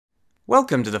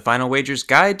Welcome to the Final Wager's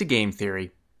Guide to Game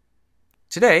Theory.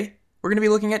 Today, we're going to be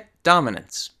looking at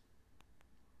dominance.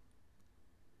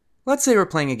 Let's say we're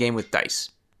playing a game with dice.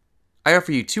 I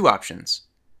offer you two options.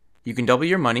 You can double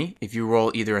your money if you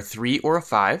roll either a 3 or a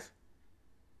 5,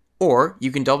 or you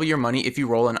can double your money if you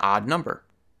roll an odd number.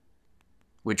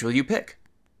 Which will you pick?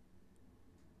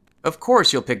 Of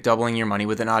course you'll pick doubling your money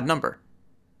with an odd number.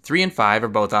 3 and 5 are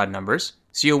both odd numbers,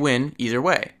 so you'll win either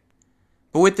way.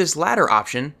 But with this latter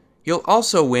option, you'll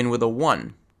also win with a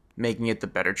 1, making it the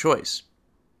better choice.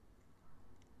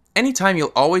 Anytime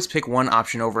you'll always pick one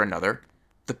option over another,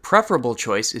 the preferable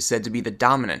choice is said to be the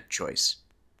dominant choice.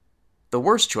 The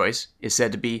worst choice is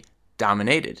said to be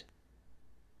dominated.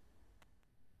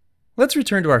 Let's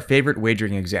return to our favorite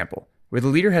wagering example, where the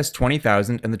leader has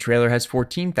 20,000 and the trailer has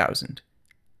 14,000.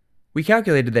 We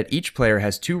calculated that each player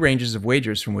has two ranges of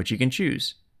wagers from which he can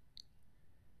choose.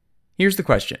 Here's the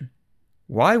question.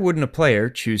 Why wouldn't a player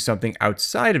choose something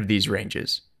outside of these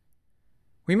ranges?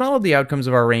 We modeled the outcomes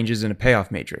of our ranges in a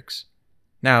payoff matrix.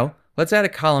 Now, let's add a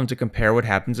column to compare what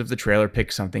happens if the trailer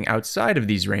picks something outside of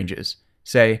these ranges,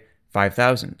 say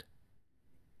 5,000.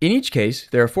 In each case,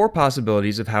 there are four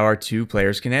possibilities of how our two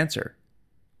players can answer.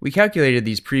 We calculated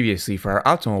these previously for our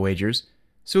optimal wagers,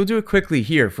 so we'll do it quickly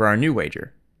here for our new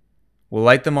wager. We'll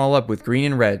light them all up with green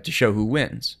and red to show who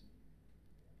wins.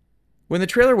 When the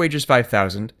trailer wagers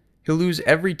 5,000, he'll lose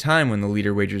every time when the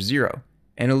leader wagers 0,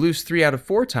 and he'll lose 3 out of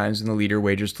 4 times when the leader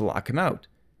wagers to lock him out.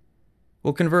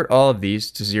 We'll convert all of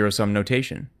these to zero-sum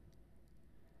notation.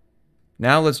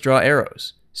 Now let's draw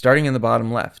arrows, starting in the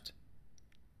bottom left.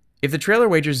 If the trailer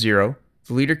wagers 0,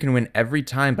 the leader can win every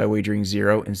time by wagering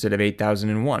 0 instead of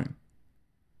 8,001.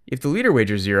 If the leader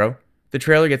wagers 0, the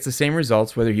trailer gets the same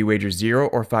results whether he wagers 0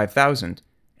 or 5,000,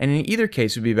 and in either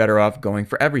case would be better off going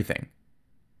for everything.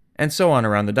 And so on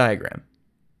around the diagram.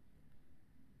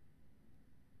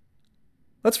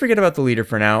 Let's forget about the leader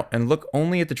for now and look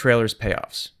only at the trailer's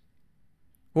payoffs.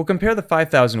 We'll compare the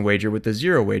 5,000 wager with the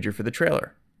 0 wager for the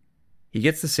trailer. He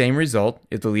gets the same result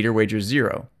if the leader wagers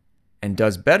 0, and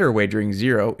does better wagering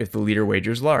 0 if the leader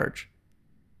wagers large.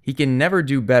 He can never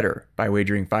do better by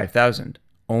wagering 5,000,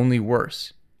 only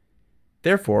worse.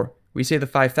 Therefore, we say the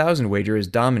 5,000 wager is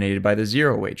dominated by the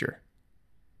 0 wager.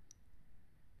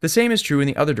 The same is true in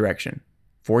the other direction.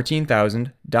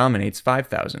 14,000 dominates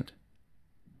 5,000.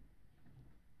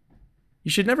 You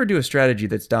should never do a strategy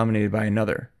that's dominated by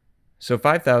another, so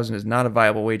 5,000 is not a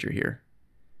viable wager here.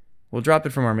 We'll drop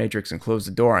it from our matrix and close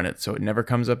the door on it so it never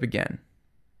comes up again.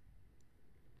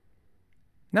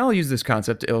 Now I'll use this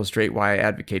concept to illustrate why I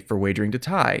advocate for wagering to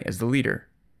tie as the leader.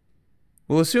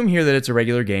 We'll assume here that it's a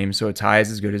regular game, so a tie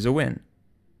is as good as a win.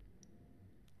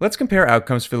 Let's compare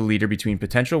outcomes for the leader between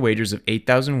potential wagers of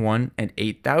 8,001 and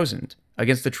 8,000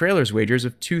 against the trailer's wagers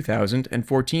of 2,000 and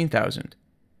 14,000.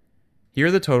 Here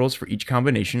are the totals for each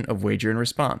combination of wager and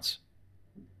response.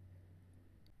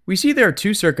 We see there are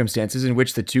two circumstances in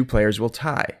which the two players will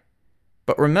tie.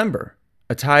 But remember,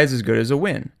 a tie is as good as a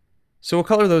win, so we'll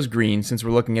color those green since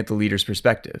we're looking at the leader's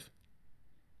perspective.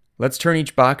 Let's turn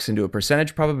each box into a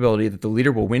percentage probability that the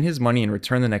leader will win his money and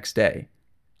return the next day.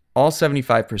 All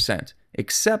 75%,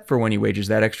 except for when he wagers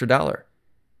that extra dollar.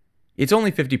 It's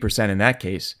only 50% in that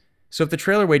case, so if the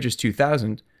trailer wagers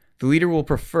 2,000, the leader will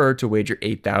prefer to wager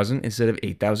 8,000 instead of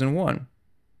 8,001.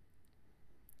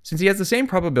 Since he has the same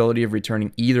probability of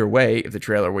returning either way if the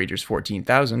trailer wagers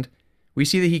 14,000, we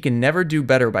see that he can never do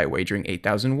better by wagering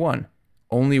 8,001,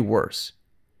 only worse.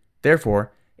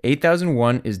 Therefore,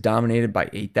 8,001 is dominated by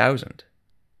 8,000.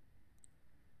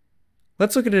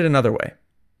 Let's look at it another way.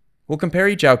 We'll compare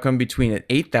each outcome between an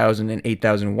 8,000 and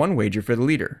 8,001 wager for the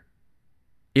leader.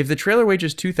 If the trailer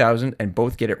wagers 2,000 and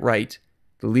both get it right,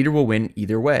 the leader will win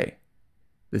either way.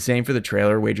 The same for the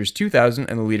trailer wagers 2,000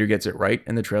 and the leader gets it right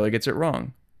and the trailer gets it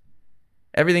wrong.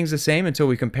 Everything's the same until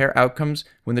we compare outcomes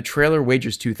when the trailer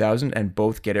wagers 2,000 and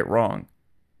both get it wrong.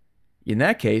 In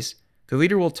that case, the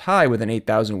leader will tie with an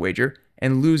 8,000 wager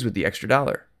and lose with the extra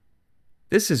dollar.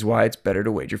 This is why it's better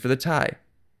to wager for the tie.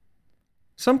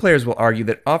 Some players will argue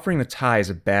that offering the tie is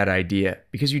a bad idea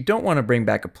because you don't want to bring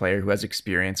back a player who has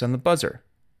experience on the buzzer.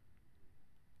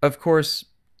 Of course,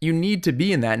 you need to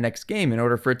be in that next game in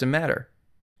order for it to matter.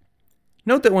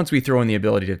 Note that once we throw in the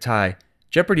ability to tie,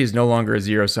 Jeopardy is no longer a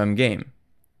zero-sum game.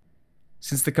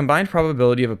 Since the combined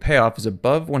probability of a payoff is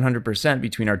above 100%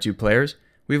 between our two players,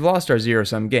 we've lost our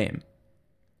zero-sum game.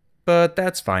 But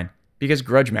that's fine, because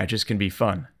grudge matches can be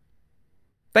fun.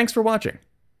 Thanks for watching,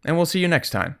 and we'll see you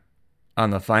next time on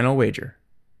The Final Wager.